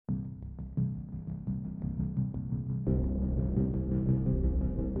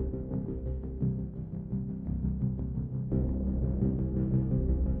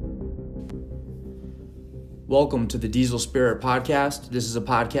Welcome to the Diesel Spirit Podcast. This is a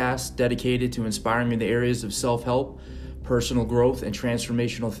podcast dedicated to inspiring in the areas of self-help, personal growth, and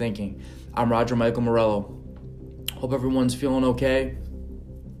transformational thinking. I'm Roger Michael Morello. Hope everyone's feeling okay.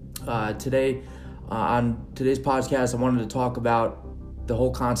 Today, on today's podcast, I wanted to talk about the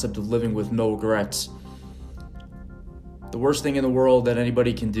whole concept of living with no regrets. The worst thing in the world that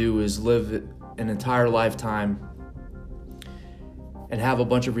anybody can do is live an entire lifetime and have a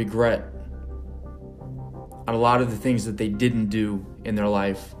bunch of regret on a lot of the things that they didn't do in their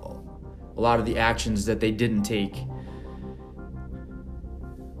life, a lot of the actions that they didn't take.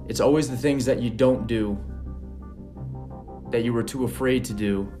 It's always the things that you don't do, that you were too afraid to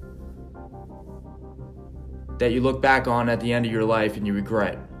do, that you look back on at the end of your life and you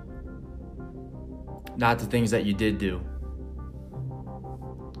regret, not the things that you did do.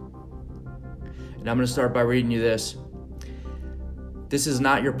 And I'm going to start by reading you this. This is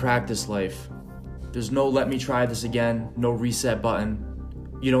not your practice life. There's no let me try this again, no reset button.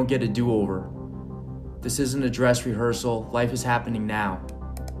 You don't get a do-over. This isn't a dress rehearsal. Life is happening now.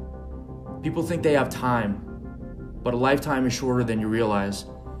 People think they have time, but a lifetime is shorter than you realize.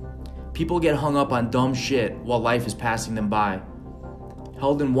 People get hung up on dumb shit while life is passing them by.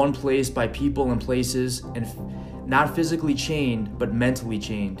 Held in one place by people and places, and not physically chained, but mentally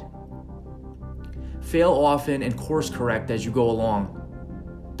chained. Fail often and course correct as you go along.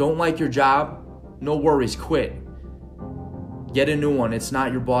 Don't like your job? No worries, quit. Get a new one. It's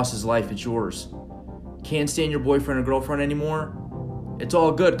not your boss's life, it's yours. Can't stand your boyfriend or girlfriend anymore? It's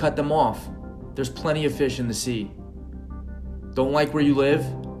all good, cut them off. There's plenty of fish in the sea. Don't like where you live?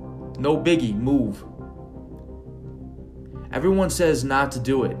 No biggie, move. Everyone says not to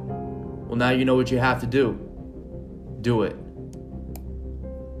do it. Well, now you know what you have to do. Do it.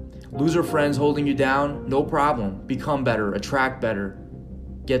 Loser friends holding you down? No problem. Become better, attract better.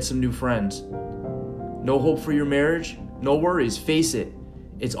 Get some new friends. No hope for your marriage? No worries, face it.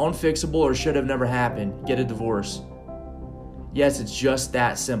 It's unfixable or should have never happened. Get a divorce. Yes, it's just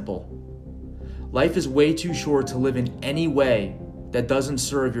that simple. Life is way too short to live in any way that doesn't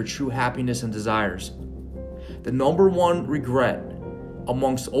serve your true happiness and desires. The number one regret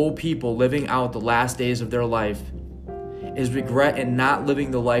amongst old people living out the last days of their life is regret in not living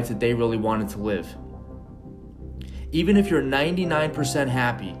the life that they really wanted to live. Even if you're 99%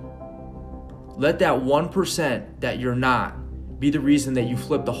 happy, let that 1% that you're not be the reason that you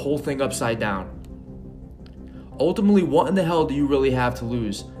flip the whole thing upside down. Ultimately, what in the hell do you really have to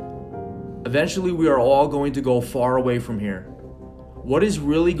lose? Eventually, we are all going to go far away from here. What is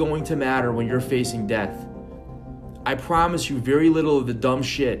really going to matter when you're facing death? I promise you very little of the dumb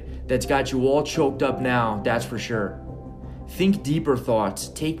shit that's got you all choked up now, that's for sure. Think deeper thoughts,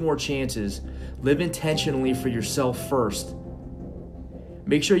 take more chances, live intentionally for yourself first.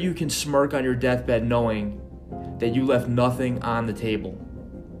 Make sure you can smirk on your deathbed knowing that you left nothing on the table.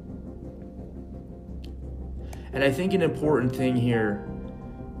 And I think an important thing here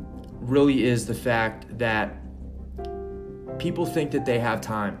really is the fact that people think that they have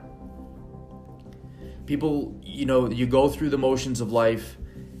time. People, you go through the motions of life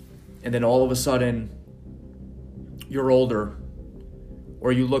and then all of a sudden you're older,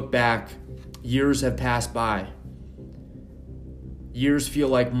 or you look back, years have passed by. Years feel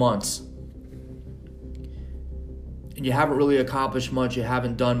like months. And you haven't really accomplished much, you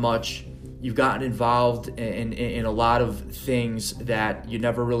haven't done much. You've gotten involved in a lot of things that you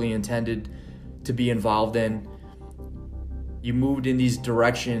never really intended to be involved in. You moved in these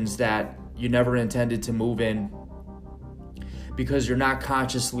directions that you never intended to move in because you're not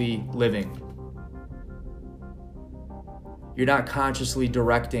consciously living. You're not consciously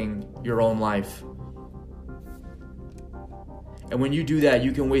directing your own life. And when you do that,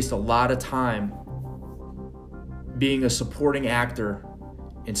 you can waste a lot of time being a supporting actor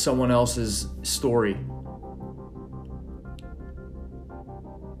in someone else's story.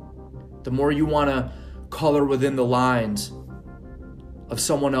 The more you want to color within the lines of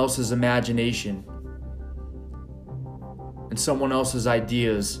someone else's imagination and someone else's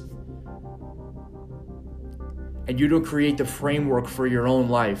ideas, and you don't create the framework for your own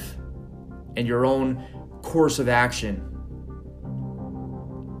life and your own course of action,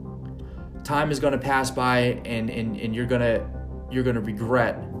 time is going to pass by and you're going to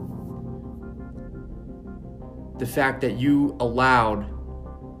regret the fact that you allowed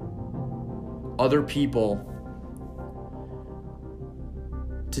other people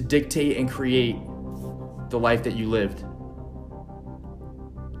to dictate and create the life that you lived.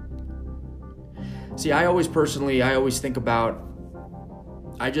 See, I always think about,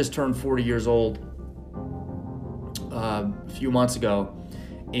 I just turned 40 years old a few months ago,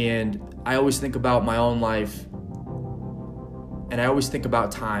 And I always think about my own life, and I always think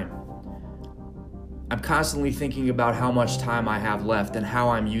about time. I'm constantly thinking about how much time I have left and how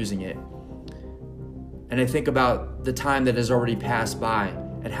I'm using it. And I think about the time that has already passed by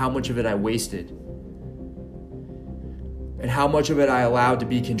and how much of it I wasted. And how much of it I allowed to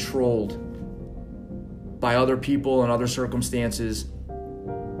be controlled by other people and other circumstances.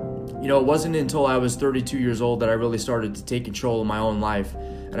 You know, it wasn't until I was 32 years old that I really started to take control of my own life.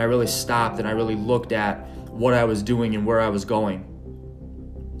 And I really stopped and I really looked at what I was doing and where I was going.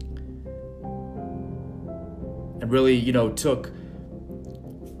 And really, you know, took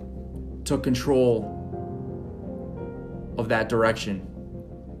control of that direction.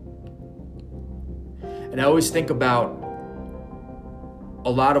 And I always think about a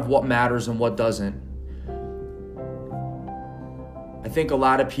lot of what matters and what doesn't. I think a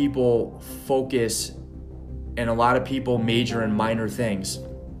lot of people focus and a lot of people major in minor things.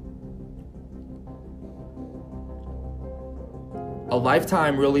 A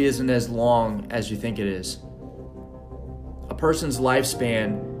lifetime really isn't as long as you think it is. A person's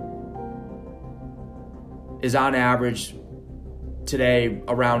lifespan is on average today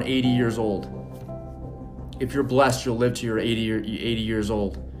around 80 years old. If you're blessed, you'll live to your 80 years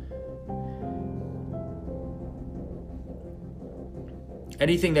old.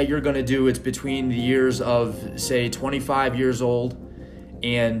 Anything that you're going to do, it's between the years of, say, 25 years old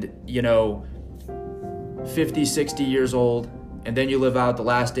and, 50, 60 years old, and then you live out the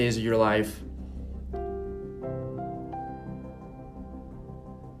last days of your life.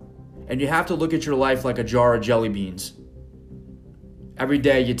 And you have to look at your life like a jar of jelly beans. Every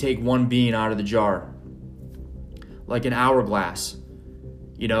day you take one bean out of the jar, like an hourglass.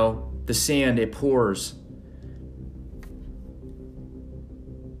 The sand, it pours.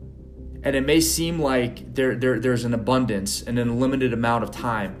 And it may seem like there's an abundance and an unlimited amount of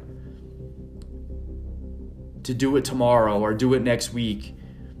time to do it tomorrow or do it next week.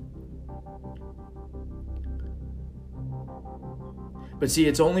 But see,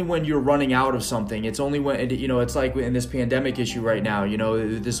 it's only when you're running out of something. It's only when, it's like in this pandemic issue right now,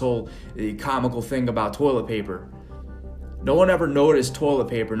 this whole comical thing about toilet paper. No one ever noticed toilet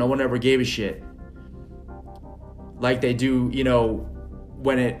paper. No one ever gave a shit. Like they do,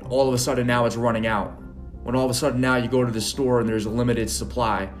 when it all of a sudden now it's running out. When all of a sudden now you go to the store and there's a limited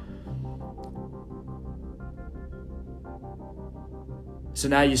supply. So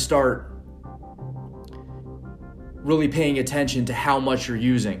now you start really paying attention to how much you're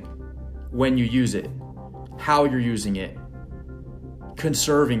using, when you use it, how you're using it,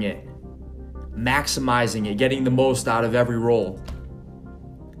 conserving it, maximizing it, getting the most out of every roll.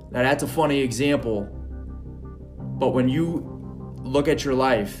 Now that's a funny example, but when you look at your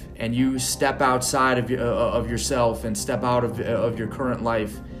life and you step outside of yourself and step out of your current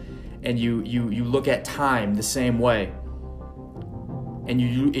life, and you look at time the same way, and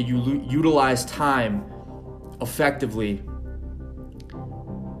you utilize time effectively,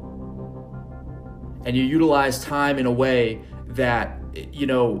 and you utilize time in a way that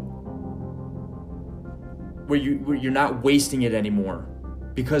where you're not wasting it anymore,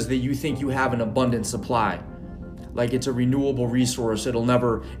 because you think you have an abundant supply, like it's a renewable resource. It'll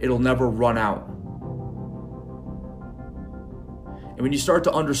never run out. And when you start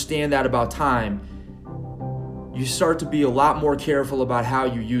to understand that about time, you start to be a lot more careful about how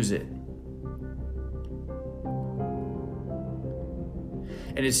you use it.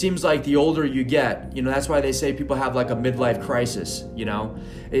 And it seems like the older you get, that's why they say people have like a midlife crisis.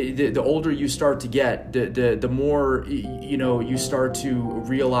 The older you start to get, the more you start to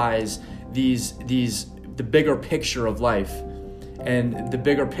realize the bigger picture of life and the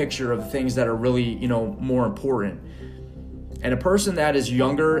bigger picture of things that are really more important. And a person that is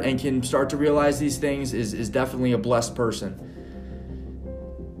younger and can start to realize these things is definitely a blessed person,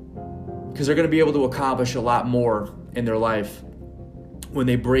 because they're going to be able to accomplish a lot more in their life when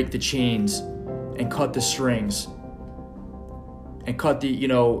they break the chains and cut the strings and cut the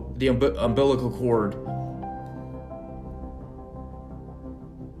umbilical cord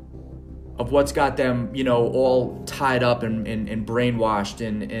of what's got them all tied up and brainwashed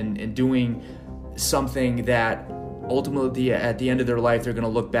and doing something that ultimately at the end of their life they're going to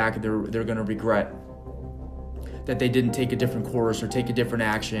look back and they're going to regret that they didn't take a different course or take a different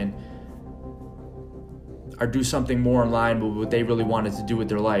action or do something more in line with what they really wanted to do with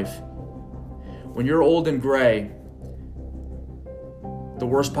their life. When you're old and gray, the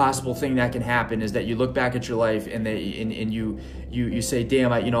worst possible thing that can happen is that you look back at your life and you say,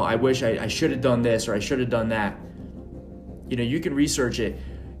 damn, I wish I should have done this or I should have done that. You can research it.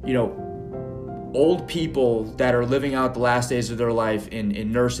 old people that are living out the last days of their life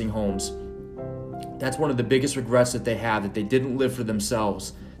in nursing homes, that's one of the biggest regrets that they have, that they didn't live for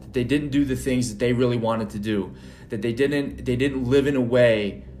themselves, that they didn't do the things that they really wanted to do, that they didn't live in a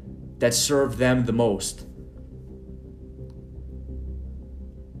way that served them the most.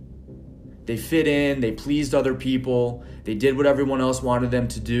 They fit in, they pleased other people, they did what everyone else wanted them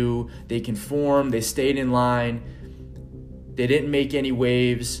to do, they conformed, they stayed in line, they didn't make any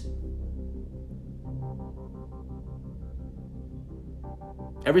waves.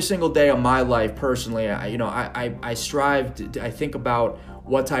 Every single day of my life, personally, I strive to, I think about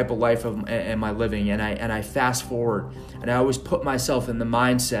what type of life am I living, and I fast forward, and I always put myself in the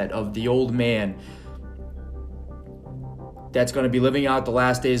mindset of the old man that's going to be living out the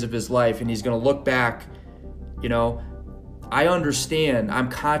last days of his life, and he's going to look back. I understand, I'm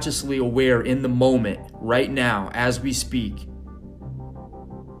consciously aware in the moment, right now, as we speak,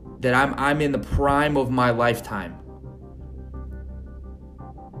 that I'm in the prime of my lifetime.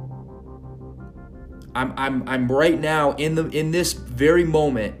 I'm right now in this very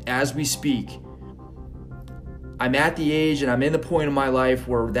moment as we speak. I'm at the age and I'm in the point of my life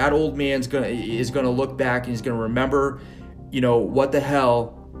where that old man's is gonna look back and he's gonna remember, what the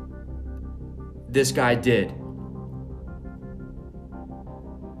hell this guy did.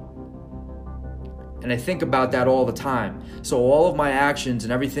 And I think about that all the time. So all of my actions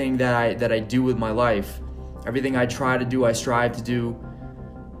and everything that I do with my life, everything I try to do, I strive to do,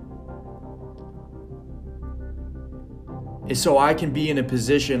 is so I can be in a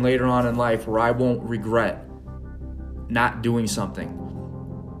position later on in life where I won't regret not doing something.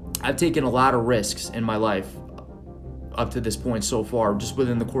 I've taken a lot of risks in my life up to this point so far, just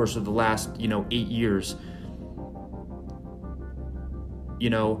within the course of the last, 8 years.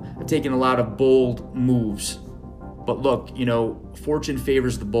 I've taken a lot of bold moves. But look, fortune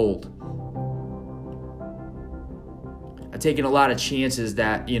favors the bold. I've taken a lot of chances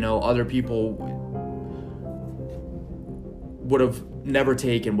that, other people would have never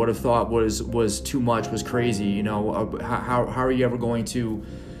taken, would have thought was too much, was crazy. How are you ever going to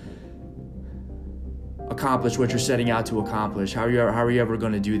accomplish what you're setting out to accomplish? How are you ever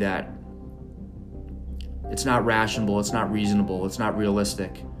going to do that? It's not rational, it's not reasonable, it's not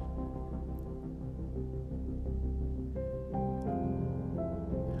realistic.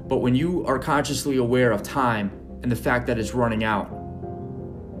 But when you are consciously aware of time and the fact that it's running out,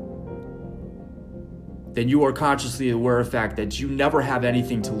 then you are consciously aware of the fact that you never have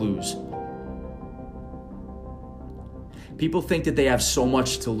anything to lose. People think that they have so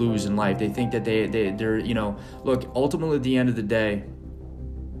much to lose in life. They think that they're look, ultimately at the end of the day,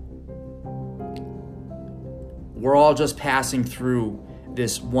 we're all just passing through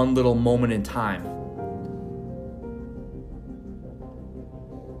this one little moment in time.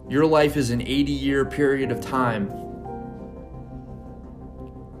 Your life is an 80-year period of time.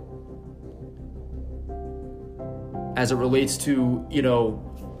 As it relates to,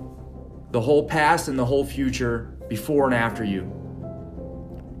 the whole past and the whole future, before and after you.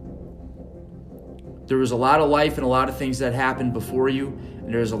 There was a lot of life and a lot of things that happened before you,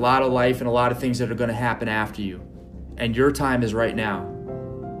 and there's a lot of life and a lot of things that are going to happen after you. And your time is right now.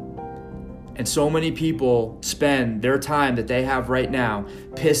 And so many people spend their time that they have right now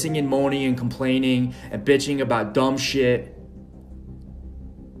pissing and moaning and complaining and bitching about dumb shit,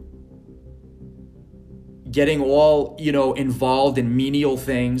 getting all, involved in menial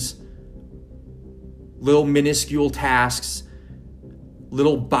things, little minuscule tasks,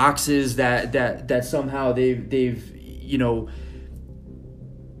 little boxes that somehow they've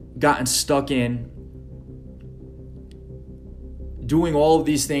gotten stuck in, doing all of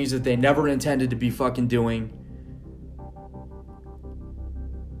these things that they never intended to be fucking doing,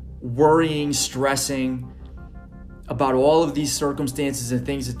 worrying, stressing about all of these circumstances and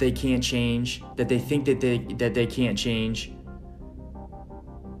things that they can't change, that they think that they can't change.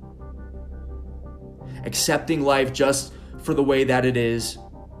 Accepting life just for the way that it is.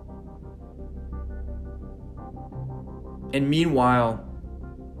 And meanwhile,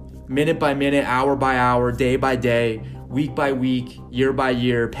 minute by minute, hour by hour, day by day, week by week, year by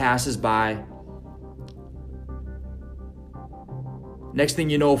year passes by. Next thing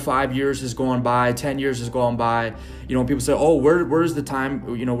you know, 5 years has gone by, 10 years has gone by. People say, "Oh, where's the time?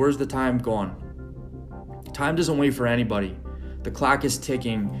 Where's the time gone?" Time doesn't wait for anybody. The clock is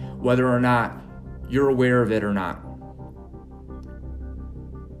ticking, whether or not you're aware of it or not.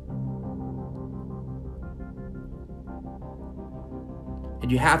 And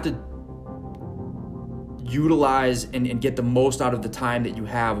you have to utilize and get the most out of the time that you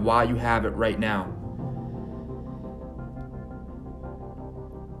have while you have it right now.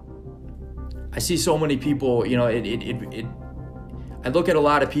 I see so many people, you know, I look at a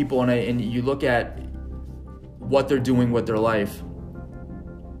lot of people, and you look at what they're doing with their life.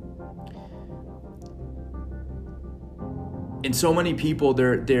 And so many people,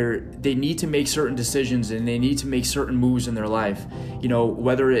 they need to make certain decisions, and they need to make certain moves in their life. You know,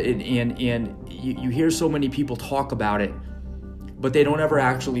 whether you hear so many people talk about it, but they don't ever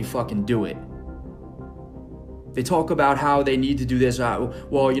actually fucking do it. They talk about how they need to do this.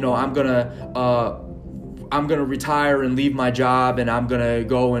 Well, you know, I'm gonna retire and leave my job, and I'm gonna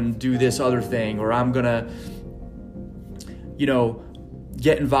go and do this other thing, or I'm gonna, you know,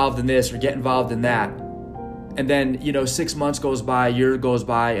 get involved in this or get involved in that. And then, you know, 6 months goes by, a year goes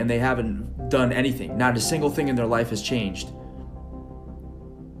by, and they haven't done anything. Not a single thing in their life has changed.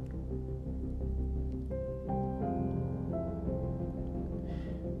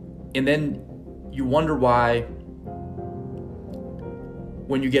 And then you wonder why,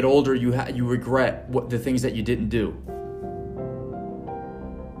 when you get older, you regret the things that you didn't do.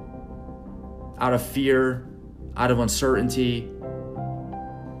 Out of fear, out of uncertainty,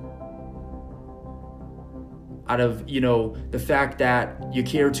 out of, you know, the fact that you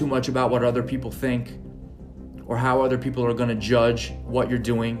care too much about what other people think or how other people are going to judge what you're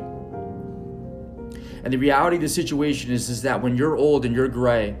doing. And the reality of the situation is that when you're old and you're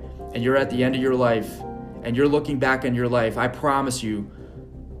gray and you're at the end of your life and you're looking back on your life, I promise you,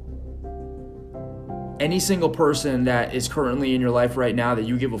 any single person that is currently in your life right now that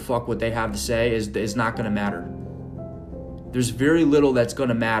you give a fuck what they have to say is not going to matter. There's very little that's going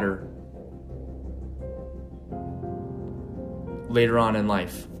to matter later on in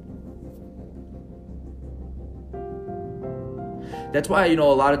life. That's why, you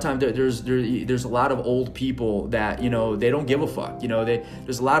know, a lot of times there's a lot of old people that, you know, they don't give a fuck. You know,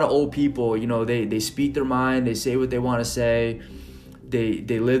 there's a lot of old people, you know, they speak their mind, they say what they want to say.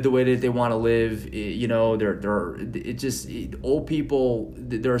 They live the way that they want to live. You know, old people.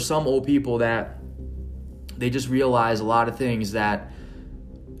 There are some old people that they just realize a lot of things that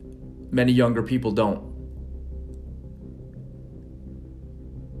many younger people don't.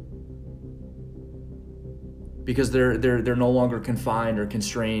 Because they're no longer confined or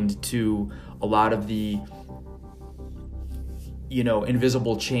constrained to a lot of the, you know,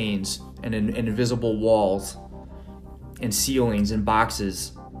 invisible chains and invisible walls and ceilings and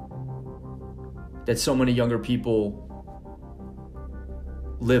boxes that so many younger people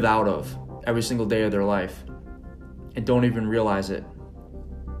live out of every single day of their life and don't even realize it.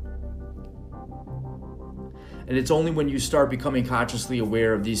 And it's only when you start becoming consciously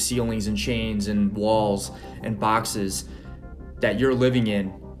aware of these ceilings and chains and walls and boxes that you're living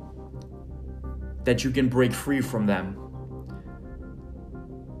in that you can break free from them.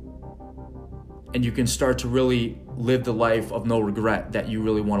 And you can start to really live the life of no regret that you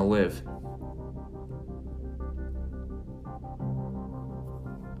really want to live.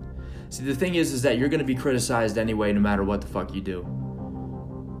 See, the thing is that you're going to be criticized anyway, no matter what the fuck you do.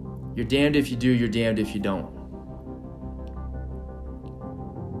 You're damned if you do, you're damned if you don't.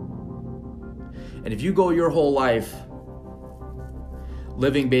 And if you go your whole life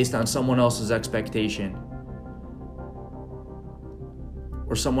living based on someone else's expectation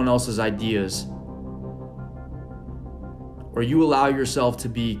or someone else's ideas, or you allow yourself to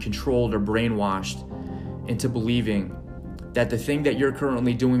be controlled or brainwashed into believing that the thing that you're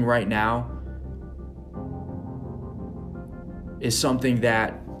currently doing right now is something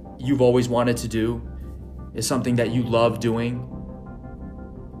that you've always wanted to do, is something that you love doing,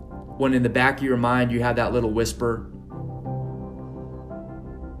 when in the back of your mind you have that little whisper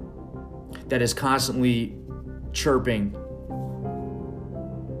that is constantly chirping,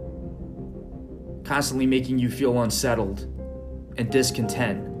 constantly making you feel unsettled and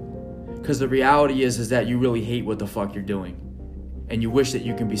discontent. Because the reality is that you really hate what the fuck you're doing, and you wish that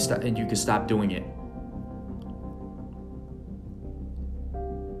you can you could stop doing it.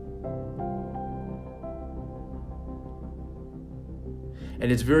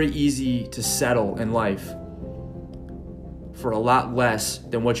 And it's very easy to settle in life for a lot less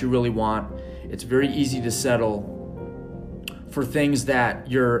than what you really want. It's very easy to settle for things that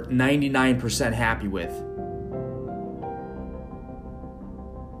you're 99% happy with.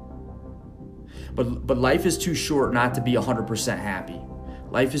 But life is too short not to be 100% happy.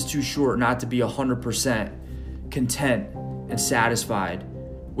 Life is too short not to be 100% content and satisfied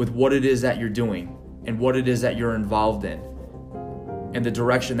with what it is that you're doing and what it is that you're involved in and the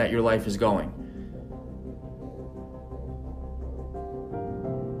direction that your life is going.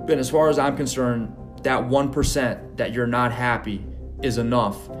 But as far as I'm concerned, that 1% that you're not happy is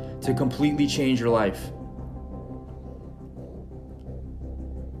enough to completely change your life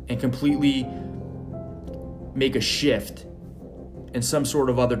and completely make a shift in some sort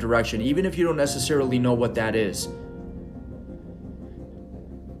of other direction, even if you don't necessarily know what that is.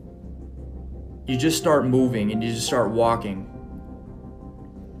 You just start moving and you just start walking.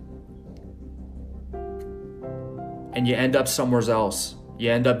 And you end up somewhere else.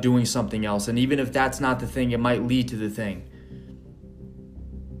 You end up doing something else. And even if that's not the thing, it might lead to the thing.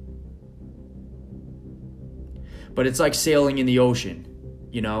 But it's like sailing in the ocean,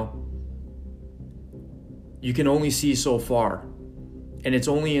 you know? You can only see so far. And it's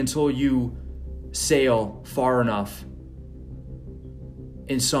only until you sail far enough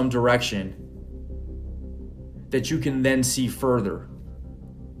in some direction that you can then see further.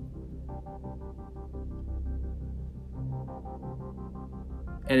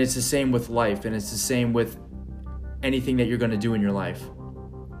 And it's the same with life, and it's the same with anything that you're going to do in your life.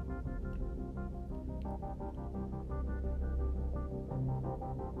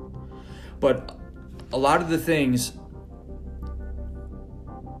 But a lot of the things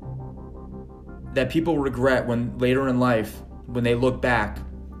that people regret when later in life, when they look back,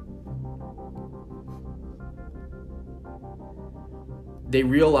 they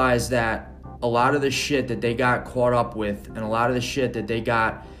realize that a lot of the shit that they got caught up with, and a lot of the shit that they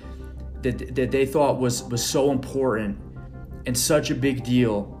got, that they thought was so important and such a big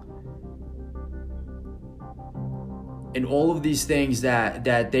deal, and all of these things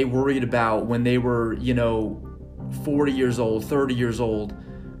that they worried about when they were, 40 years old, 30 years old,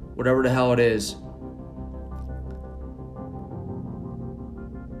 whatever the hell it is,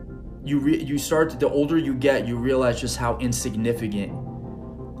 you start, the older you get, you realize just how insignificant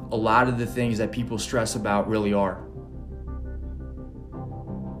a lot of the things that people stress about really are.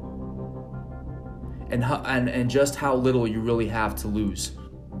 And just how little you really have to lose.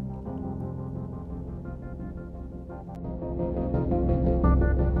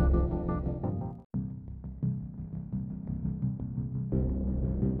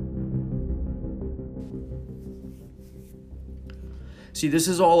 See, this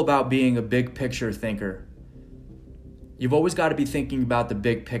is all about being a big picture thinker. You've always got to be thinking about the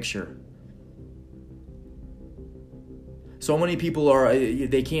big picture. So many people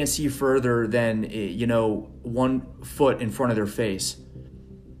they can't see further than, 1 foot in front of their face.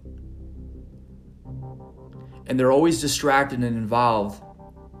 And they're always distracted and involved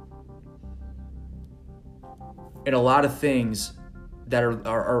in a lot of things that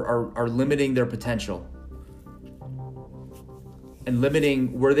are limiting their potential and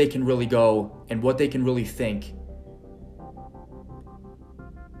limiting where they can really go and what they can really think.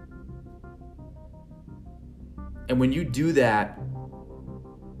 And when you do that,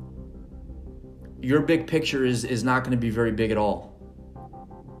 your big picture is not going to be very big at all.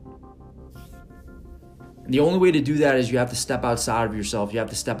 And the only way to do that is you have to step outside of yourself. You have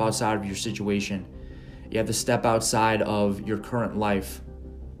to step outside of your situation. You have to step outside of your current life.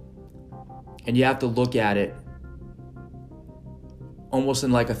 And you have to look at it almost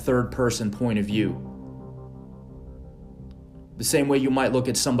in like a third person point of view. The same way you might look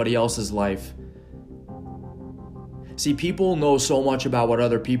at somebody else's life. See, people know so much about what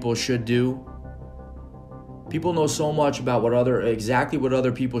other people should do. People know so much about exactly what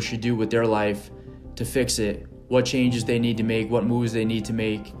other people should do with their life to fix it, what changes they need to make, what moves they need to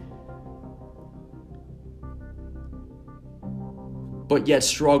make. But yet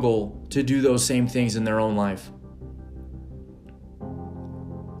struggle to do those same things in their own life.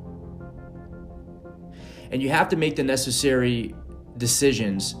 And you have to make the necessary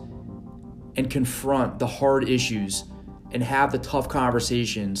decisions and confront the hard issues and have the tough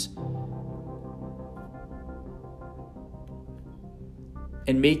conversations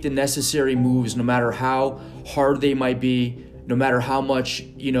and make the necessary moves, no matter how hard they might be, no matter how much,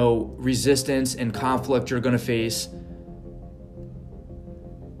 resistance and conflict you're going to face.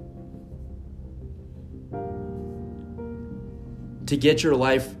 To get your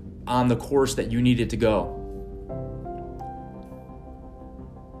life on the course that you need it to go.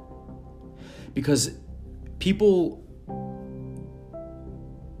 Because people,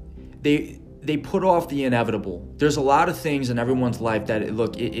 they put off the inevitable. There's a lot of things in everyone's life that,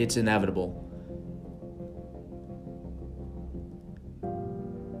 it's inevitable.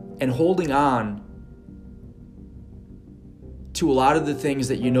 And holding on to a lot of the things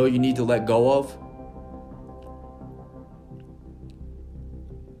that you need to let go of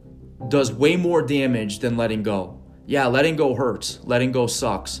does way more damage than letting go. Yeah, letting go hurts. Letting go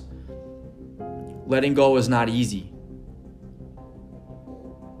sucks. Letting go is not easy.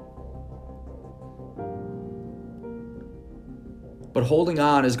 But holding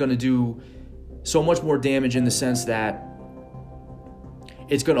on is going to do so much more damage in the sense that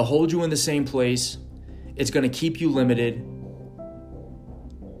it's going to hold you in the same place. It's going to keep you limited.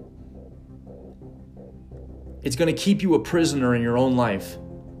 It's going to keep you a prisoner in your own life.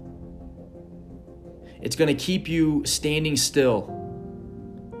 It's going to keep you standing still,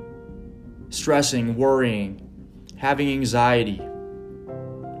 stressing, worrying, having anxiety.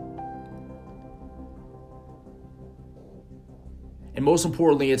 And most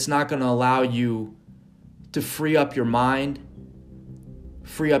importantly, it's not going to allow you to free up your mind,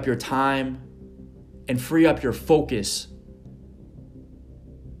 free up your time, and free up your focus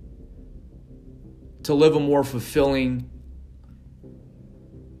to live a more fulfilling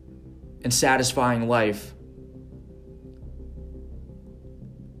and satisfying life.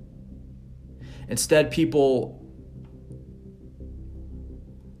 Instead, people,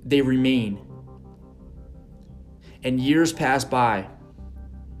 they remain. And years pass by.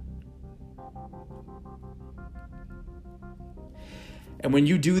 And when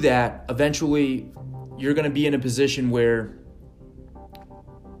you do that, eventually you're going to be in a position where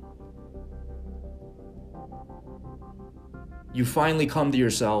you finally come to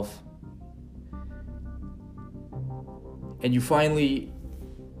yourself and you finally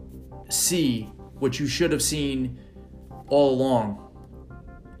see what you should have seen all along.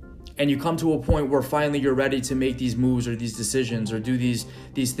 And you come to a point where finally you're ready to make these moves or these decisions or do these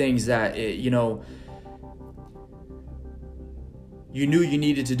things that, you knew you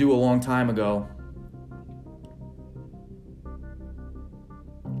needed to do a long time ago.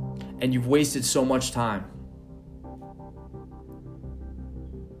 And you've wasted so much time.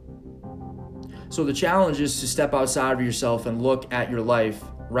 So the challenge is to step outside of yourself and look at your life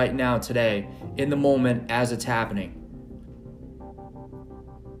right now, today, in the moment as it's happening.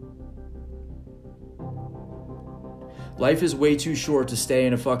 Life is way too short to stay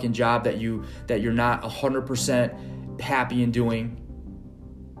in a fucking job that you're not 100% happy in doing.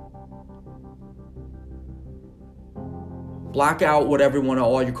 Block out what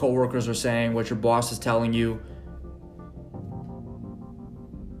all your coworkers are saying, what your boss is telling you.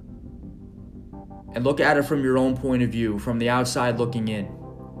 And look at it from your own point of view, from the outside looking in.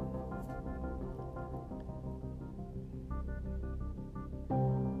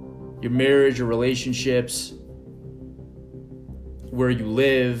 Your marriage, your relationships, where you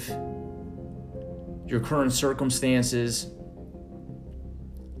live, your current circumstances.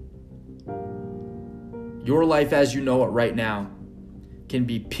 Your life as you know it right now can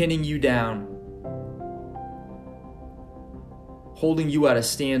be pinning you down, holding you at a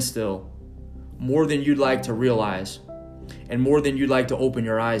standstill more than you'd like to realize and more than you'd like to open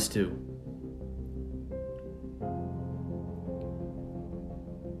your eyes to.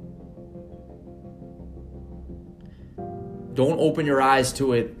 Don't open your eyes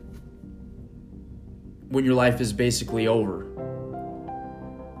to it when your life is basically over.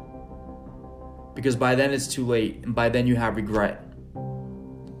 Because by then it's too late, and by then you have regret.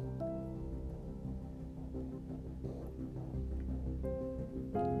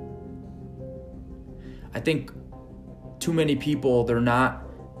 I think too many people, they're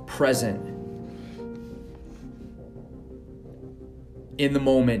not present in the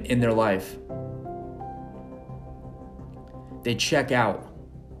moment in their life. They check out.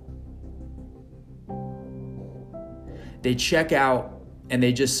 They check out and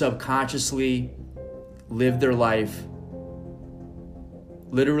they just subconsciously live their life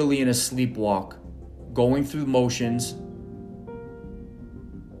literally in a sleepwalk, going through motions,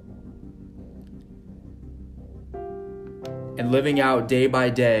 and living out day by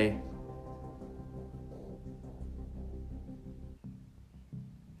day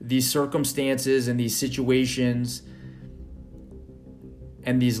these circumstances and these situations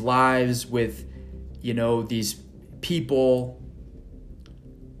and these lives with, these people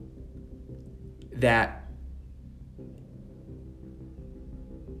that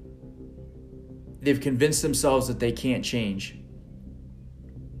they've convinced themselves that they can't change.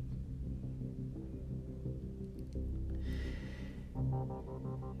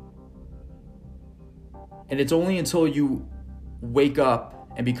 And it's only until you wake up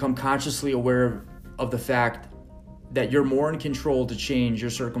and become consciously aware of the fact that you're more in control to change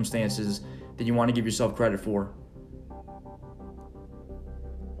your circumstances than you want to give yourself credit for.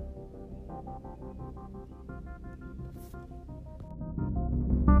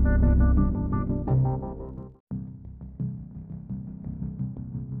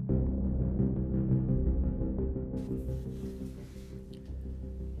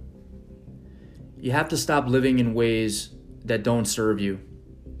 You have to stop living in ways that don't serve you.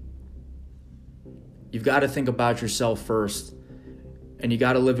 You've got to think about yourself first, and you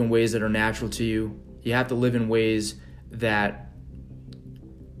got to live in ways that are natural to you. You have to live in ways that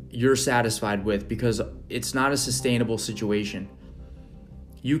you're satisfied with, because it's not a sustainable situation.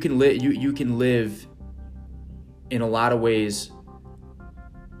 You can live in a lot of ways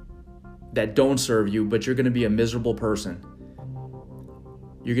that don't serve you, but you're going to be a miserable person.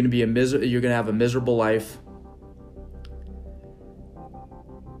 You're going to have a miserable life.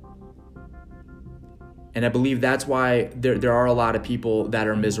 And I believe that's why there are a lot of people that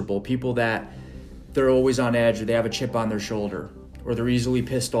are miserable. People that they're always on edge, or they have a chip on their shoulder, or they're easily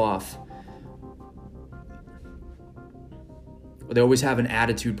pissed off. Or they always have an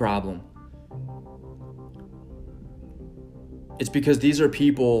attitude problem. It's because these are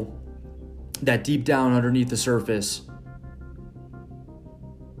people that deep down underneath the surface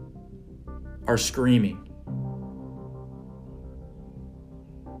are screaming.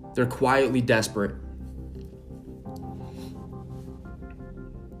 They're quietly desperate.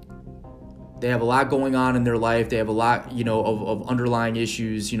 They have a lot going on in their life. They have a lot, of underlying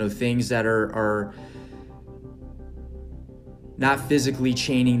issues, things that are not physically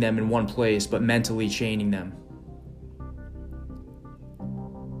chaining them in one place, but mentally chaining them.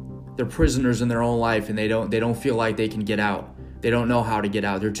 They're prisoners in their own life, and they don't feel like they can get out. They don't know how to get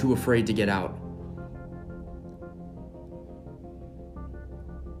out. They're too afraid to get out.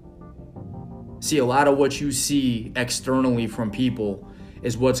 See, a lot of what you see externally from people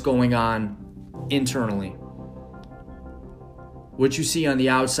is what's going on internally. What you see on the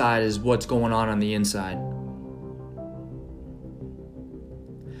outside is what's going on the inside.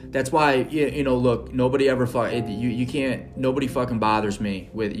 That's why, look, nobody ever nobody fucking bothers me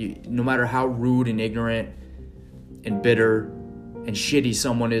with you, no matter how rude and ignorant and bitter and shitty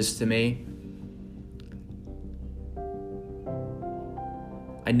someone is to me.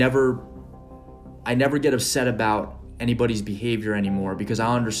 I never get upset about anybody's behavior anymore, because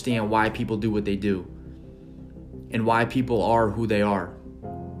I understand why people do what they do and why people are who they are.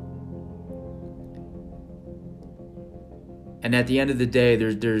 And at the end of the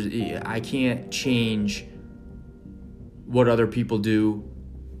day, I can't change what other people do.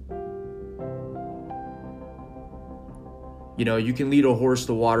 You can lead a horse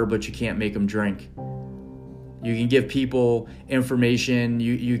to water, but you can't make them drink. You can give people information,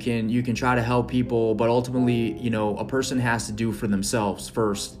 you can try to help people, but ultimately, a person has to do for themselves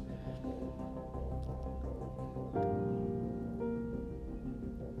first.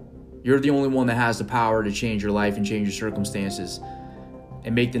 You're the only one that has the power to change your life and change your circumstances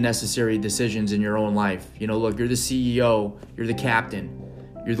and make the necessary decisions in your own life. Look, you're the CEO, you're the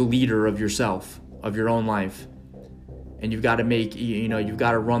captain, you're the leader of yourself, of your own life. And you've got to you've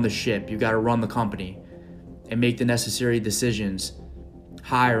got to run the ship, you've got to run the company and make the necessary decisions,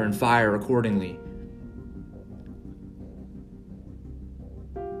 hire and fire accordingly.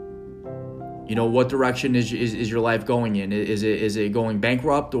 What direction is your life going in? Is it going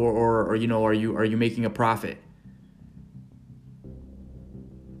bankrupt, or are you making a profit?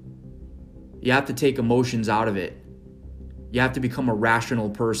 You have to take emotions out of it. You have to become a rational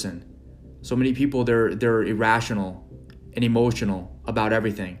person. So many people, they're irrational and emotional about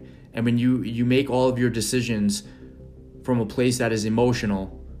everything. And when you make all of your decisions from a place that is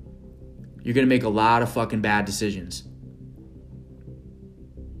emotional, you're going to make a lot of fucking bad decisions.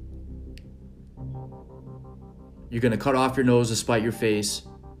 You're going to cut off your nose to spite your face.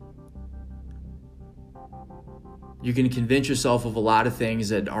 You can convince yourself of a lot of things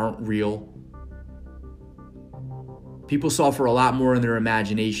that aren't real. People suffer a lot more in their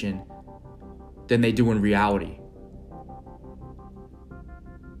imagination than they do in reality.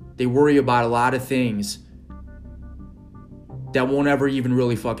 They worry about a lot of things that won't ever even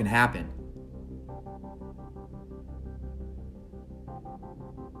really fucking happen.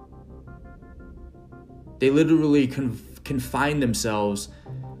 They literally confine themselves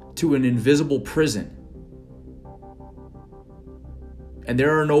to an invisible prison. And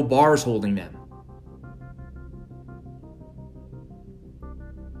there are no bars holding them.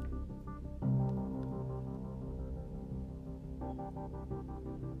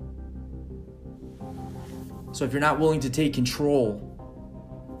 So if you're not willing to take control,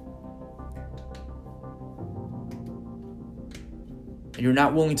 and you're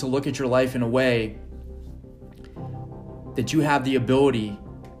not willing to look at your life in a way that you have the ability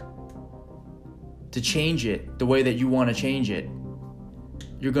to change it the way that you want to change it,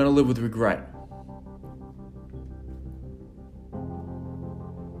 you're going to live with regret.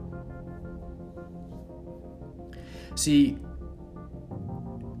 See,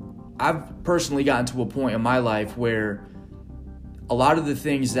 I've personally gotten to a point in my life where a lot of the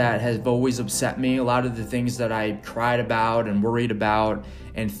things that have always upset me, a lot of the things that I cried about and worried about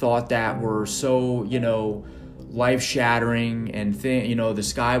and thought that were so, life shattering and the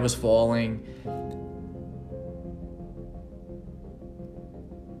sky was falling.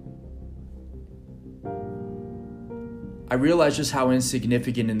 I realized just how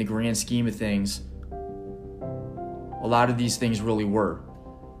insignificant in the grand scheme of things a lot of these things really were.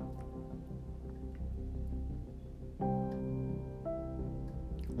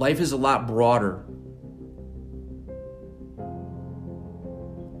 Life is a lot broader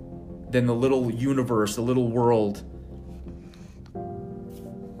than the little universe, the little world,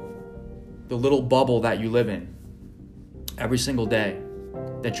 the little bubble that you live in every single day,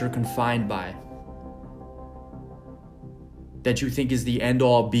 that you're confined by, that you think is the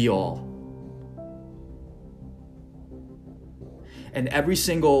end-all be-all. And every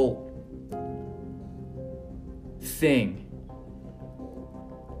single thing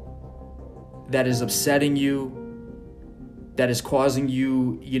that is upsetting you, that is causing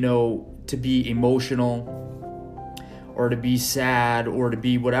you, to be emotional or to be sad or to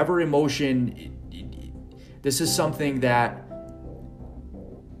be whatever emotion, this is something that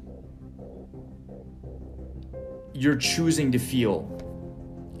you're choosing to feel.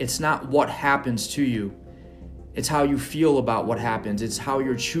 It's not what happens to you. It's how you feel about what happens. It's how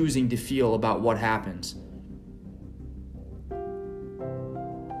you're choosing to feel about what happens.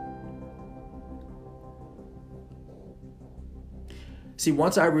 See,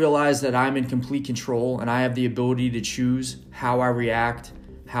 once I realize that I'm in complete control and I have the ability to choose how I react,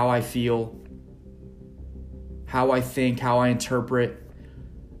 how I feel, how I think, how I interpret,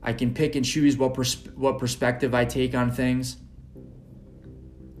 I can pick and choose what perspective I take on things.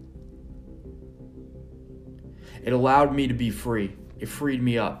 It allowed me to be free. It freed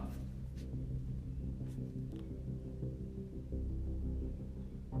me up.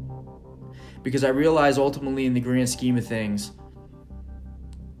 Because I realized ultimately in the grand scheme of things,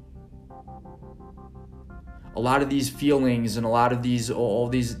 a lot of these feelings and a lot of these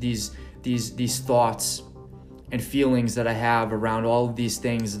thoughts and feelings that I have around all of these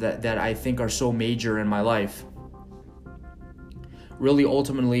things that I think are so major in my life, really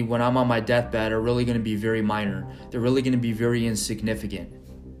ultimately when I'm on my deathbed are really going to be very minor. They're really going to be very insignificant.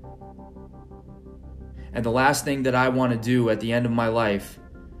 And the last thing that I want to do at the end of my life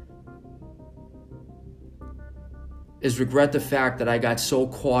is regret the fact that I got so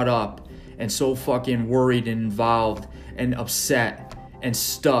caught up and so fucking worried and involved and upset and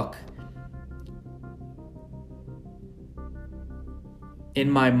stuck in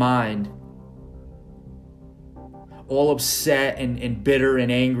my mind, all upset and bitter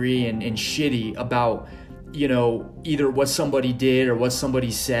and angry and shitty about, either what somebody did or what somebody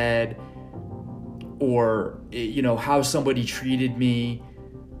said or, how somebody treated me.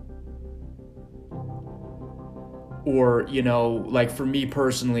 Or, like for me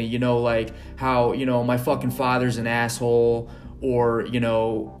personally, like how, my fucking father's an asshole, or,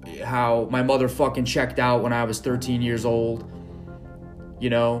 how my mother fucking checked out when I was 13 years old,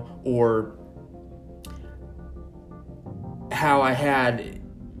 or how I had,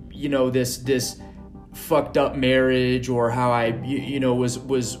 this fucked up marriage, or how I,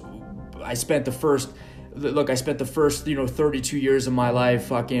 I spent the first 32 years of my life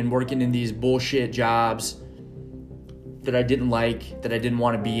fucking working in these bullshit jobs that I didn't like, that I didn't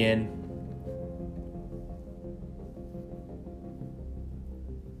want to be in.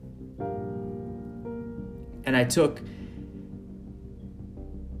 And I took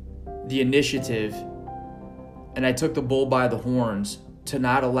the initiative and I took the bull by the horns to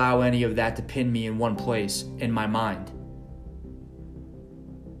not allow any of that to pin me in one place in my mind.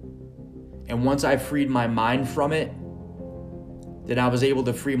 And once I freed my mind from it, then I was able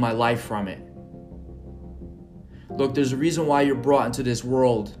to free my life from it. Look, there's a reason why you're brought into this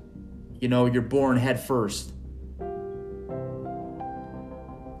world. You're born head first.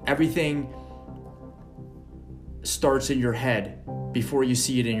 Everything starts in your head before you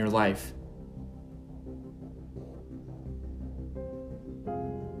see it in your life.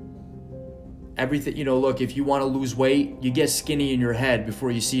 Everything, look, if you want to lose weight, you get skinny in your head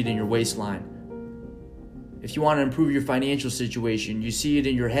before you see it in your waistline. If you want to improve your financial situation, you see it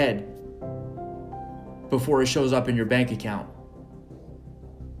in your head before it shows up in your bank account.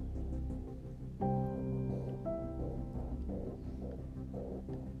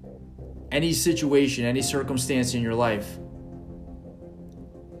 Any situation, any circumstance in your life.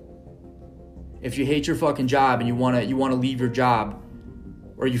 If you hate your fucking job and you want to leave your job,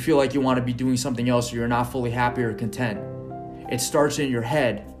 or you feel like you want to be doing something else or you're not fully happy or content, it starts in your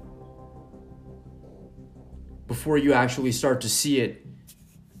head before you actually start to see it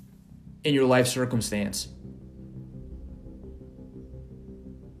in your life circumstance.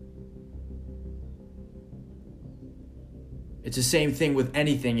 It's the same thing with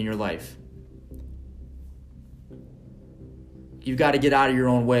anything in your life. You've got to get out of your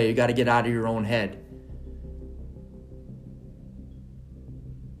own way. You got to get out of your own head.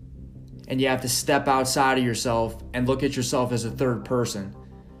 And you have to step outside of yourself and look at yourself as a third person.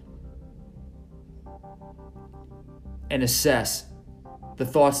 And assess the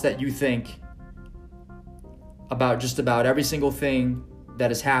thoughts that you think about just about every single thing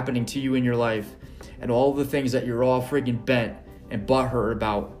that is happening to you in your life, and all the things that you're all friggin' bent and butthurt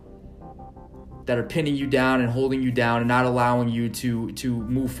about, that are pinning you down and holding you down and not allowing you to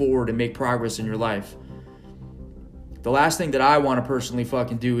move forward and make progress in your life. The last thing that I want to personally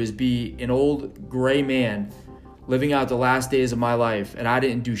fucking do is be an old gray man living out the last days of my life, and I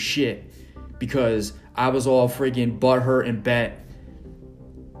didn't do shit because I was all friggin' butthurt and bent,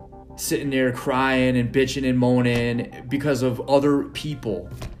 sitting there crying and bitching and moaning because of other people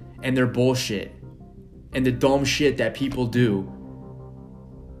and their bullshit and the dumb shit that people do.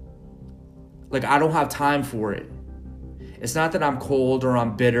 Like, I don't have time for it. It's not that I'm cold or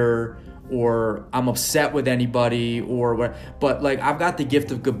I'm bitter or I'm upset with anybody or what, but like, I've got the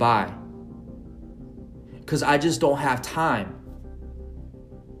gift of goodbye because I just don't have time.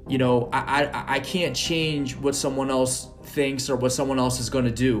 You know, I can't change what someone else thinks or what someone else is going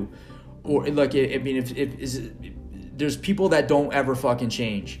to do. Or like, I mean, if there's people that don't ever fucking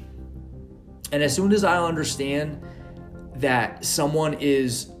change. And as soon as I understand that someone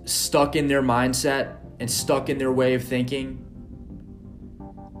is stuck in their mindset and stuck in their way of thinking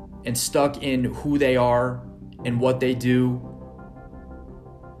and stuck in who they are and what they do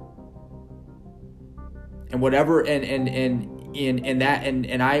and whatever, and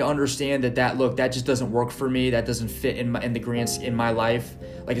I understand that look, that just doesn't work for me, that doesn't fit in my life,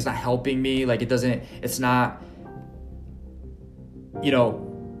 like it's not helping me, like it's not, you know,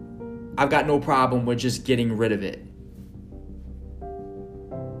 I've got no problem with just getting rid of it.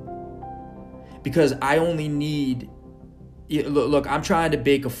 Because I only need, look, I'm trying to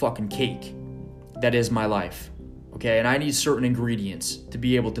bake a fucking cake. That is my life. Okay? And I need certain ingredients to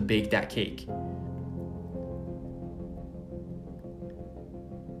be able to bake that cake.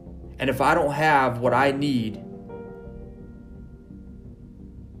 And if I don't have what I need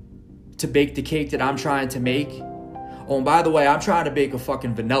to bake the cake that I'm trying to make, oh, and by the way, I'm trying to bake a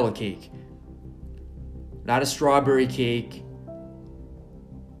fucking vanilla cake. Not a strawberry cake.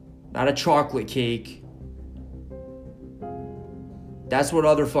 Not a chocolate cake. That's what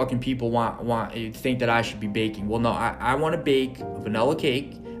other fucking people think that I should be baking. Well, no, I want to bake a vanilla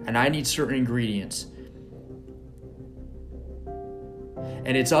cake, and I need certain ingredients.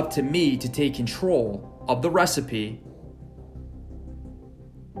 And it's up to me to take control of the recipe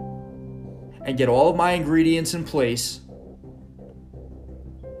and get all of my ingredients in place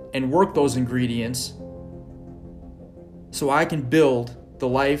and work those ingredients so I can build the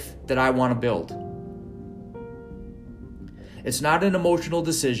life that I want to build. It's not an emotional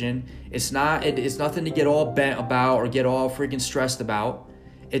decision. It's nothing to get all bent about or get all freaking stressed about.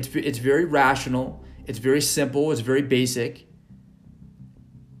 It's very rational. It's very simple. It's very basic.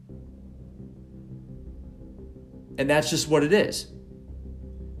 And that's just what it is.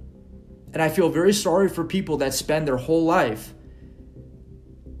 And I feel very sorry for people that spend their whole life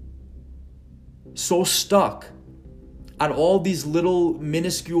so stuck on all these little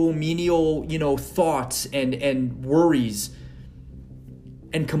minuscule, menial, you know, thoughts and worries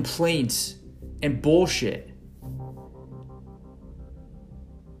and complaints and bullshit.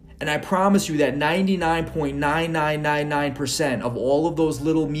 And I promise you that 99.9999% of all of those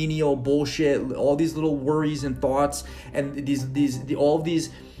little menial bullshit, all these little worries and thoughts and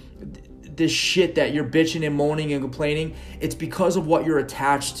this shit that you're bitching and moaning and complaining, it's because of what you're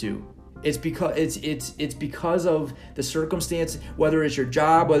attached to. It's because of the circumstance, whether it's your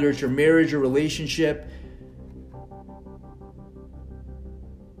job, whether it's your marriage or relationship.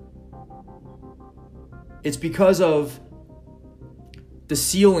 It's because of the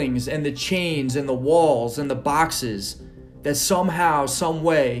ceilings and the chains and the walls and the boxes that somehow, some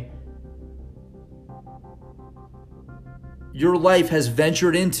way, your life has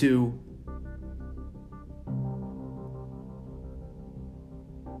ventured into.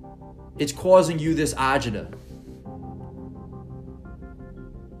 It's causing you this agita.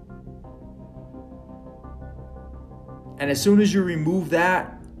 And as soon as you remove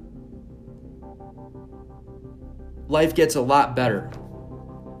that, life gets a lot better.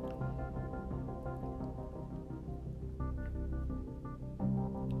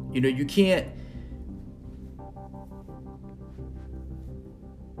 You know, you can't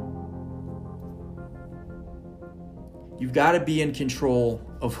you've got to be in control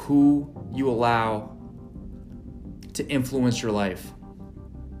of who you allow to influence your life?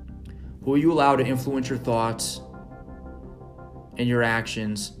 Who you allow to influence your thoughts and your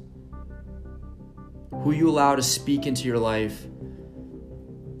actions? Who you allow to speak into your life?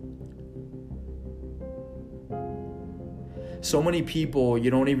 So many people,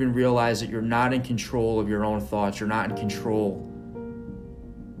 you don't even realize that you're not in control of your own thoughts. You're not in control.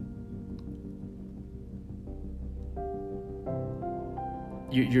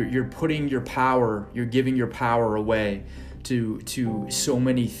 You're putting your power, you're giving your power away to so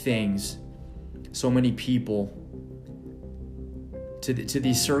many things, so many people, to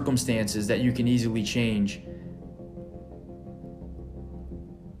these circumstances that you can easily change.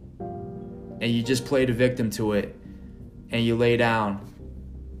 And you just play the victim to it, and you lay down.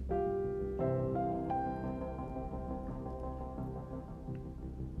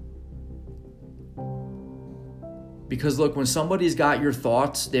 Because look, when somebody's got your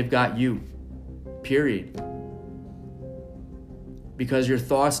thoughts, they've got you. Period. Because your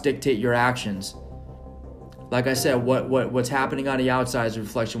thoughts dictate your actions. Like I said, what's happening on the outside is a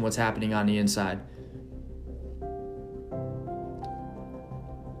reflection of what's happening on the inside.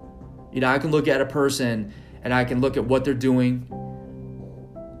 You know, I can look at a person and I can look at what they're doing.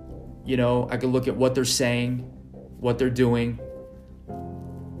 You know, I can look at what they're saying, what they're doing.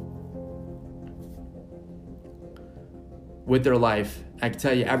 With their life. I can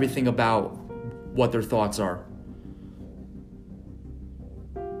tell you everything about what their thoughts are.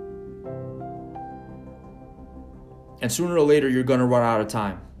 And sooner or later, you're going to run out of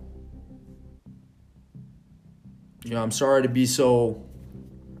time. You know, I'm sorry to be so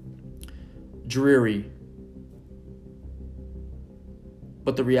dreary,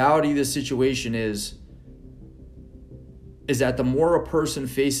 but the reality of this situation is that the more a person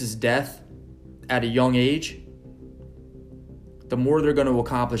faces death at a young age, the more they're going to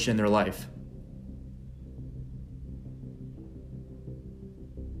accomplish in their life.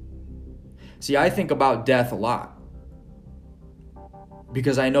 See, I think about death a lot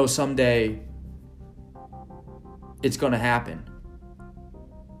because I know someday it's going to happen.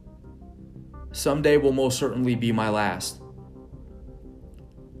 Someday will most certainly be my last.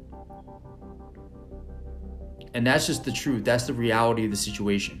 And that's just the truth. That's the reality of the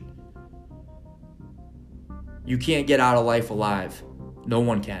situation. You can't get out of life alive. No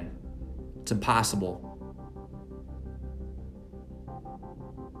one can. It's impossible.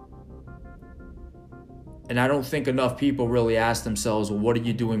 And I don't think enough people really ask themselves, well, what are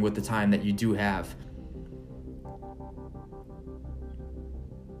you doing with the time that you do have?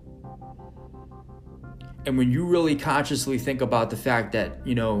 And when you really consciously think about the fact that,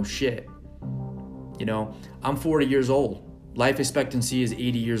 I'm 40 years old. Life expectancy is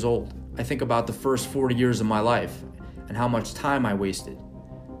 80 years old. I think about the first 40 years of my life and how much time I wasted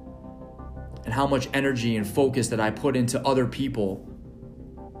and how much energy and focus that I put into other people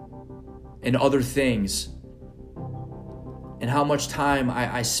and other things and how much time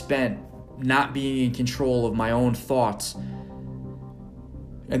I spent not being in control of my own thoughts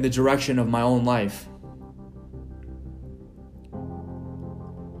and the direction of my own life.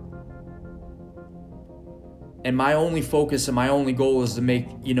 And my only focus and my only goal is to make,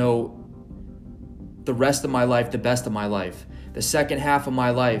 the rest of my life the best of my life. The second half of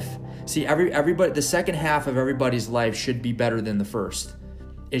my life. See, everybody, the second half of everybody's life should be better than the first.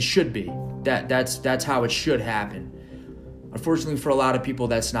 It should be. That's how it should happen. Unfortunately, for a lot of people,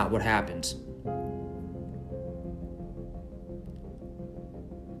 that's not what happens.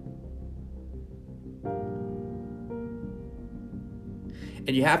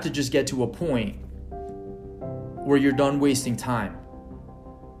 And you have to just get to a point where you're done wasting time.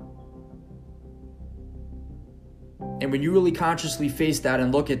 And when you really consciously face that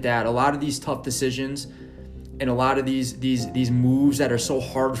and look at that, a lot of these tough decisions and a lot of these moves that are so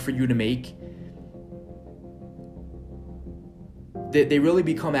hard for you to make, they really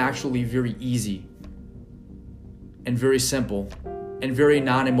become actually very easy and very simple and very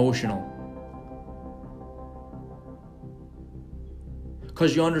non-emotional.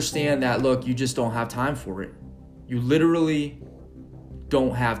 Because you understand that, look, you just don't have time for it. You literally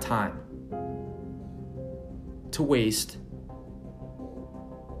don't have time to waste,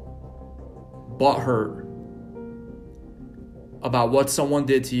 butthurt about what someone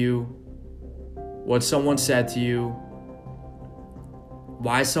did to you, what someone said to you,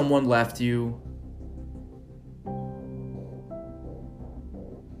 why someone left you.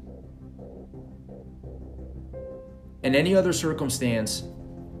 And any other circumstance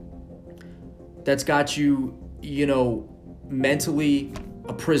that's got you, mentally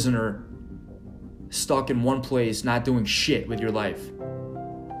a prisoner, stuck in one place, not doing shit with your life.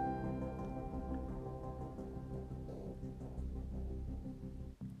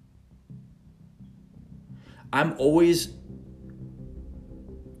 I'm always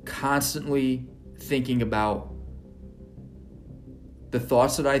constantly thinking about the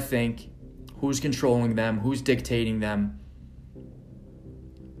thoughts that I think, who's controlling them, who's dictating them.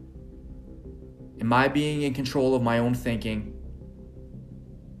 Am I being in control of my own thinking?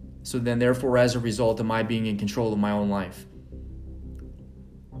 So then, therefore, as a result, am I being in control of my own life?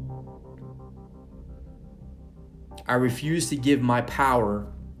 I refuse to give my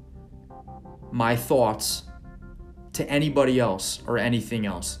power, my thoughts, to anybody else or anything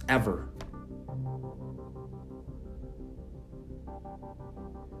else, ever.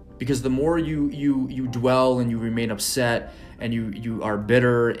 Because the more you dwell and you remain upset and you are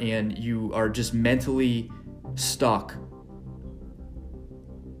bitter and you are just mentally stuck,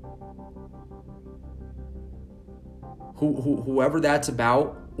 whoever that's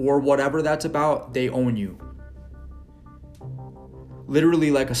about or whatever that's about, they own you.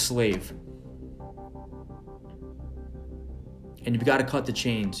 Literally like a slave. And you've got to cut the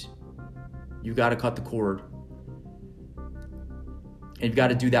chains. You've got to cut the cord. And you've got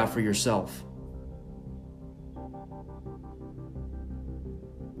to do that for yourself.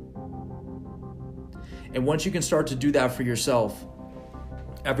 And once you can start to do that for yourself,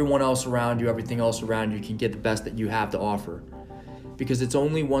 everyone else around you, everything else around you can get the best that you have to offer. Because it's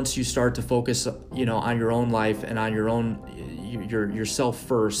only once you start to focus, on your own life and on your own, yourself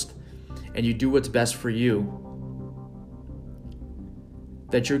first, and you do what's best for you,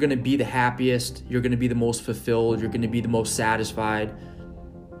 that you're going to be the happiest, you're going to be the most fulfilled, you're going to be the most satisfied.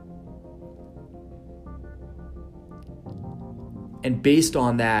 And based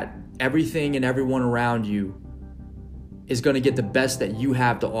on that, everything and everyone around you is going to get the best that you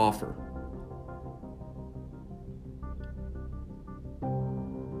have to offer.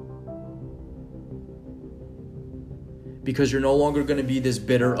 Because you're no longer going to be this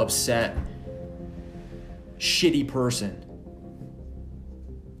bitter, upset, shitty person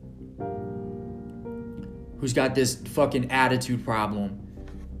who's got this fucking attitude problem,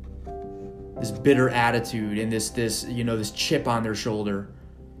 this bitter attitude and this chip on their shoulder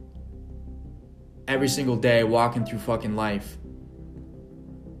every single day walking through fucking life.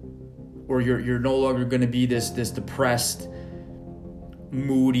 Or you're no longer going to be this depressed,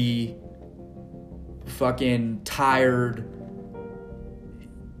 moody, fucking tired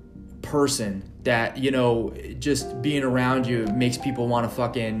person that, just being around you makes people want to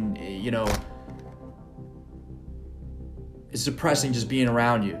fucking, it's depressing just being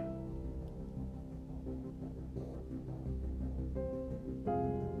around you.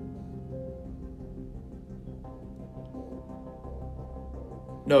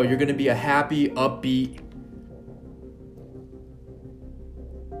 No, you're going to be a happy, upbeat,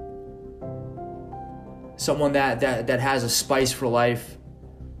 someone that has a spice for life,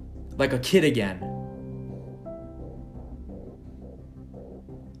 like a kid again.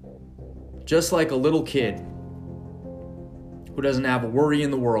 Just like a little kid who doesn't have a worry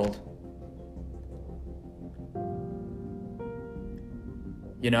in the world.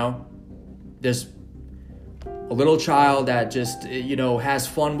 There's a little child that just, has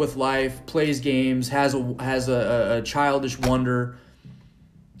fun with life, plays games, has a childish wonder,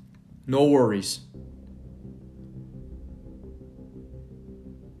 no worries.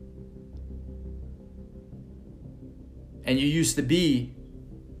 And you used to be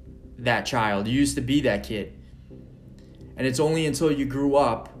that child. You used to be that kid. And it's only until you grew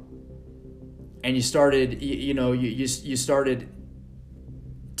up and you started, you started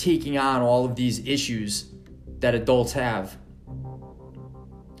taking on all of these issues that adults have.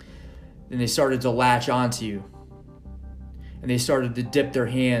 Then they started to latch onto you. And they started to dip their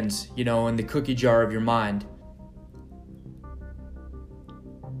hands, in the cookie jar of your mind.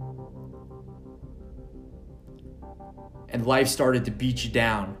 And life started to beat you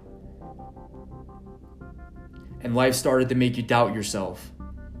down. And life started to make you doubt yourself.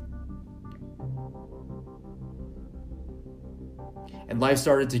 And life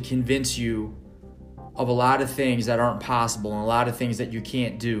started to convince you of a lot of things that aren't possible and a lot of things that you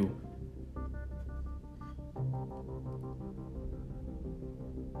can't do.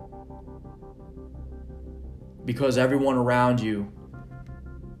 Because everyone around you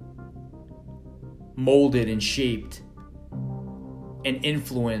molded and shaped and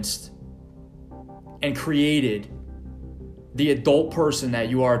influenced and created the adult person that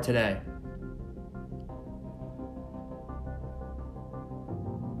you are today.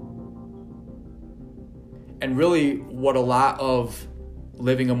 And really, what a lot of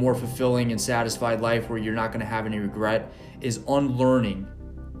living a more fulfilling and satisfied life where you're not going to have any regret is unlearning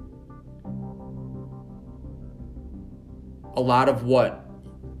a lot of what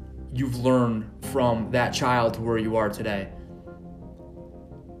you've learned from that child to where you are today.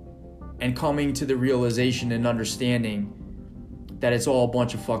 And coming to the realization and understanding that it's all a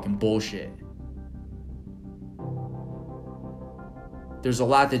bunch of fucking bullshit. There's a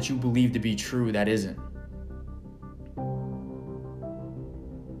lot that you believe to be true that isn't.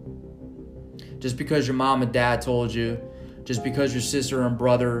 Just because your mom and dad told you, just because your sister and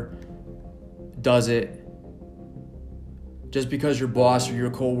brother does it, just because your boss or your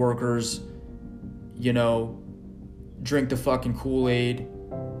coworkers, drink the fucking Kool-Aid,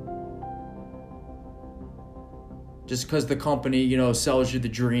 just because the company, sells you the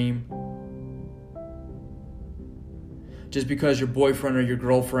dream, just because your boyfriend or your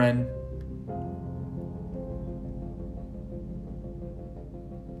girlfriend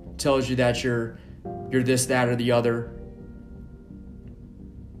tells you that you're this, that, or the other,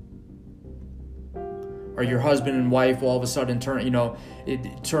 or your husband and wife all of a sudden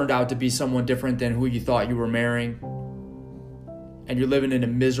it turned out to be someone different than who you thought you were marrying, and you're living in a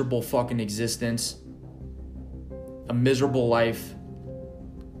miserable fucking existence, a miserable life,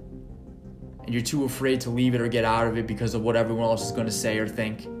 and you're too afraid to leave it or get out of it because of what everyone else is going to say or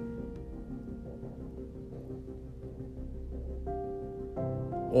think.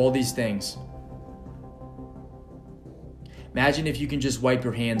 All these things. Imagine if you can just wipe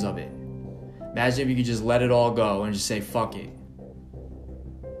your hands of it. Imagine if you could just let it all go and just say, fuck it.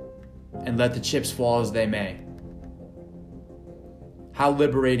 And let the chips fall as they may. How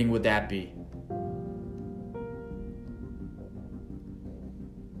liberating would that be?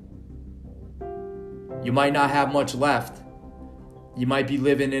 You might not have much left. You might be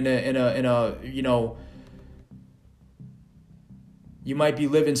living you might be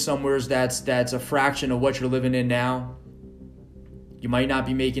living somewhere that's a fraction of what you're living in now. You might not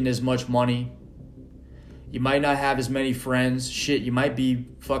be making as much money. You might not have as many friends. Shit, you might be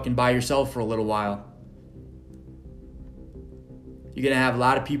fucking by yourself for a little while. You're gonna have a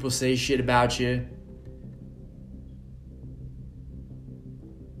lot of people say shit about you.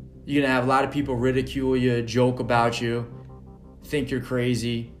 You're gonna have a lot of people ridicule you, joke about you, think you're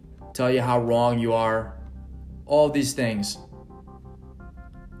crazy, tell you how wrong you are. All these things.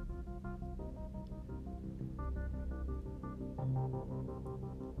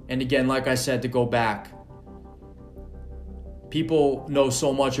 And again, like I said, to go back, people know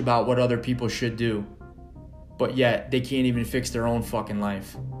so much about what other people should do, but yet they can't even fix their own fucking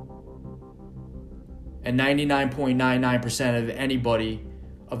life. And 99.99% of anybody,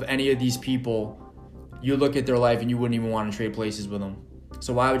 of any of these people, you look at their life and you wouldn't even want to trade places with them.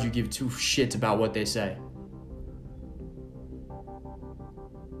 So why would you give two shits about what they say?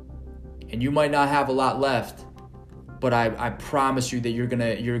 And you might not have a lot left, but I promise you that you're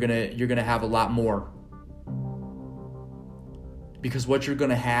gonna have a lot more. Because what you're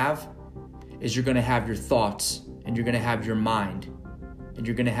gonna have is you're gonna have your thoughts, and you're gonna have your mind, and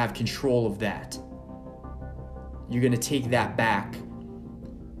you're gonna have control of that. You're gonna take that back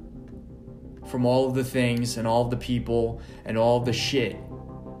from all of the things and all of the people and all of the shit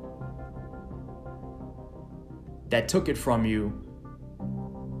that took it from you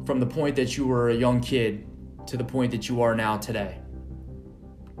from the point that you were a young kid to the point that you are now today.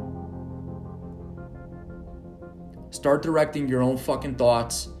 Start directing your own fucking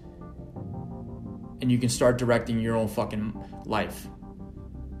thoughts, and you can start directing your own fucking life.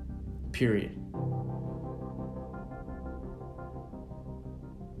 Period.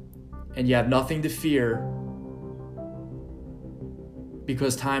 And you have nothing to fear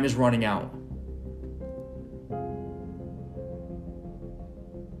because time is running out.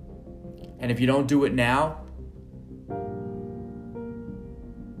 And if you don't do it now,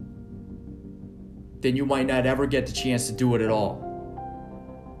 then you might not ever get the chance to do it at all.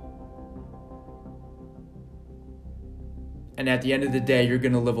 And at the end of the day, you're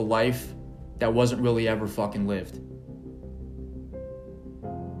gonna live a life that wasn't really ever fucking lived.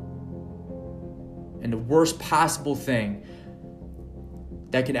 And the worst possible thing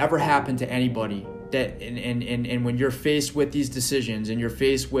that can ever happen to anybody, that and when you're faced with these decisions and you're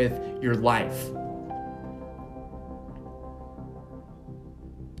faced with your life,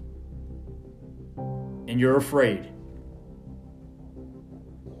 and you're afraid,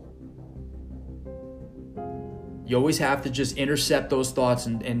 you always have to just intercept those thoughts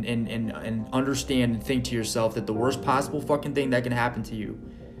and understand and think to yourself that the worst possible fucking thing that can happen to you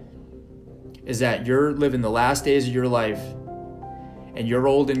is that you're living the last days of your life and you're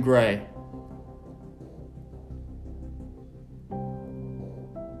old and gray.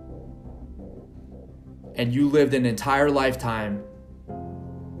 And you lived an entire lifetime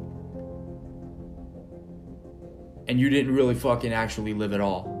and you didn't really fucking actually live at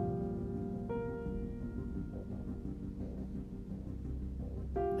all.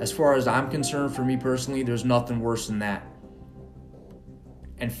 As far as I'm concerned, for me personally, there's nothing worse than that.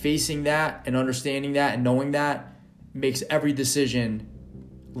 And facing that and understanding that and knowing that makes every decision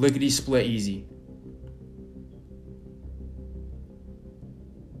lickety-split easy.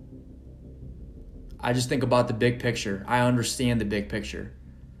 I just think about the big picture. I understand the big picture.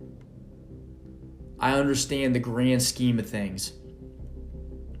 I understand the grand scheme of things.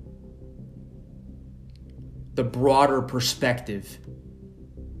 The broader perspective.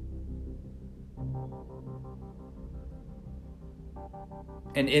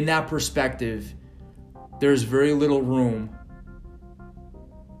 And in that perspective, there's very little room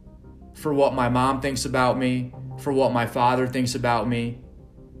for what my mom thinks about me, for what my father thinks about me,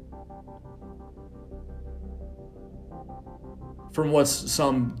 from what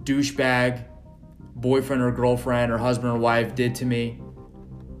some douchebag boyfriend or girlfriend or husband or wife did to me,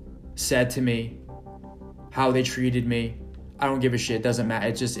 said to me, how they treated me. I don't give a shit. It doesn't matter.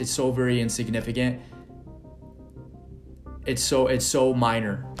 It's so very insignificant. It's so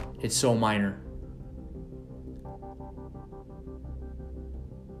minor. It's so minor.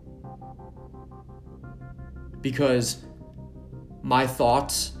 Because my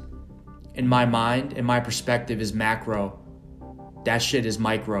thoughts and my mind and my perspective is macro. That shit is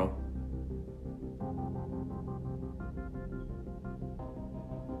micro.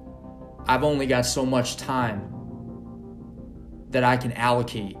 I've only got so much time that I can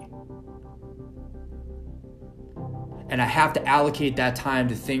allocate. And I have to allocate that time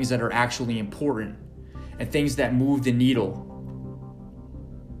to things that are actually important and things that move the needle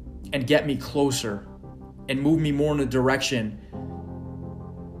and get me closer and move me more in the direction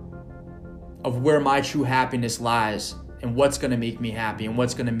of where my true happiness lies and what's going to make me happy and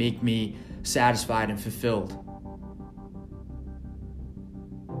what's going to make me satisfied and fulfilled.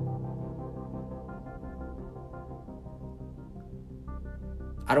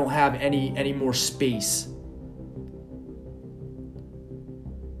 I don't have any more space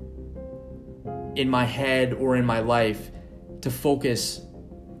in my head or in my life to focus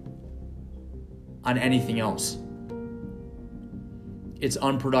on anything else. It's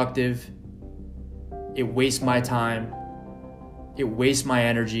unproductive. It wastes my time. It wastes my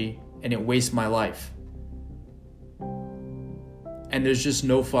energy, and it wastes my life. And there's just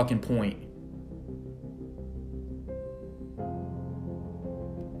no fucking point.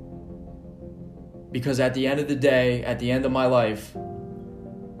 Because at the end of the day, at the end of my life,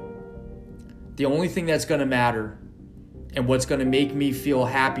 the only thing that's going to matter and what's going to make me feel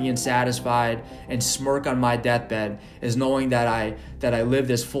happy and satisfied and smirk on my deathbed is knowing that I lived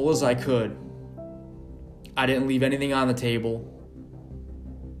as full as I could. I didn't leave anything on the table.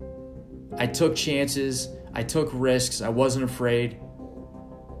 I took chances. I took risks. I wasn't afraid.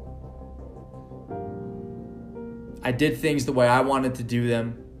 I did things the way I wanted to do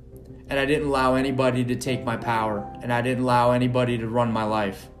them. And I didn't allow anybody to take my power. And I didn't allow anybody to run my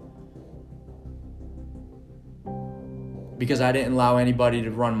life. Because I didn't allow anybody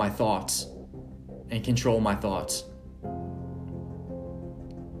to run my thoughts and control my thoughts.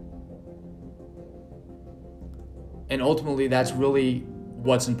 And ultimately, that's really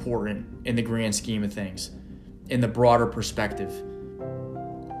what's important in the grand scheme of things, in the broader perspective,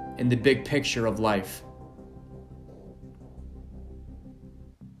 in the big picture of life.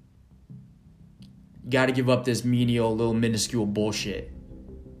 You got to give up this menial, little minuscule bullshit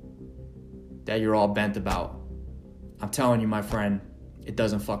that you're all bent about. I'm telling you, my friend, it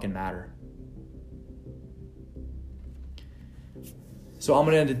doesn't fucking matter. So I'm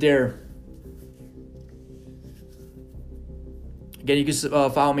going to end it there. Again, you can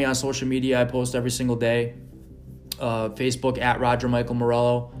follow me on social media. I post every single day. Facebook at Roger Michael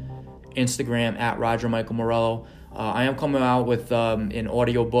Morello. Instagram at Roger Michael Morello. I am coming out with an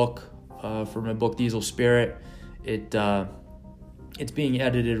audio book for my book Diesel Spirit. It's being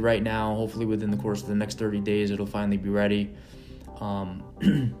edited right now. Hopefully within the course of the next 30 days, it'll finally be ready.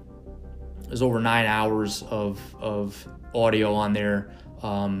 There's over 9 hours of audio on there,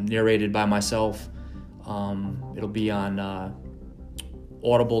 narrated by myself. It'll be on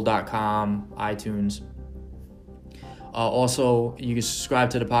audible.com, iTunes. Also, you can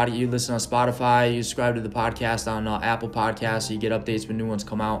subscribe to the podcast. You listen on Spotify. You subscribe to the podcast on Apple Podcasts so you get updates when new ones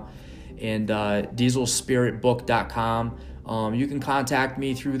come out. And dieselspiritbook.com. You can contact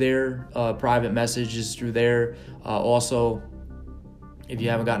me through there, private messages through there. Also, if you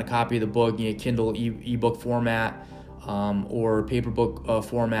haven't gotten a copy of the book, you get Kindle ebook format or paper book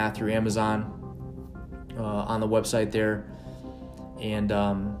format through Amazon on the website there. And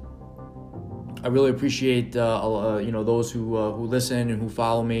I really appreciate those who listen and who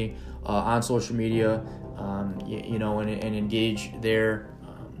follow me on social media, and engage there.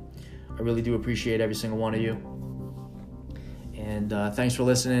 I really do appreciate every single one of you. And thanks for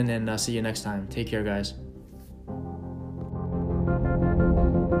listening, and see you next time. Take care, guys.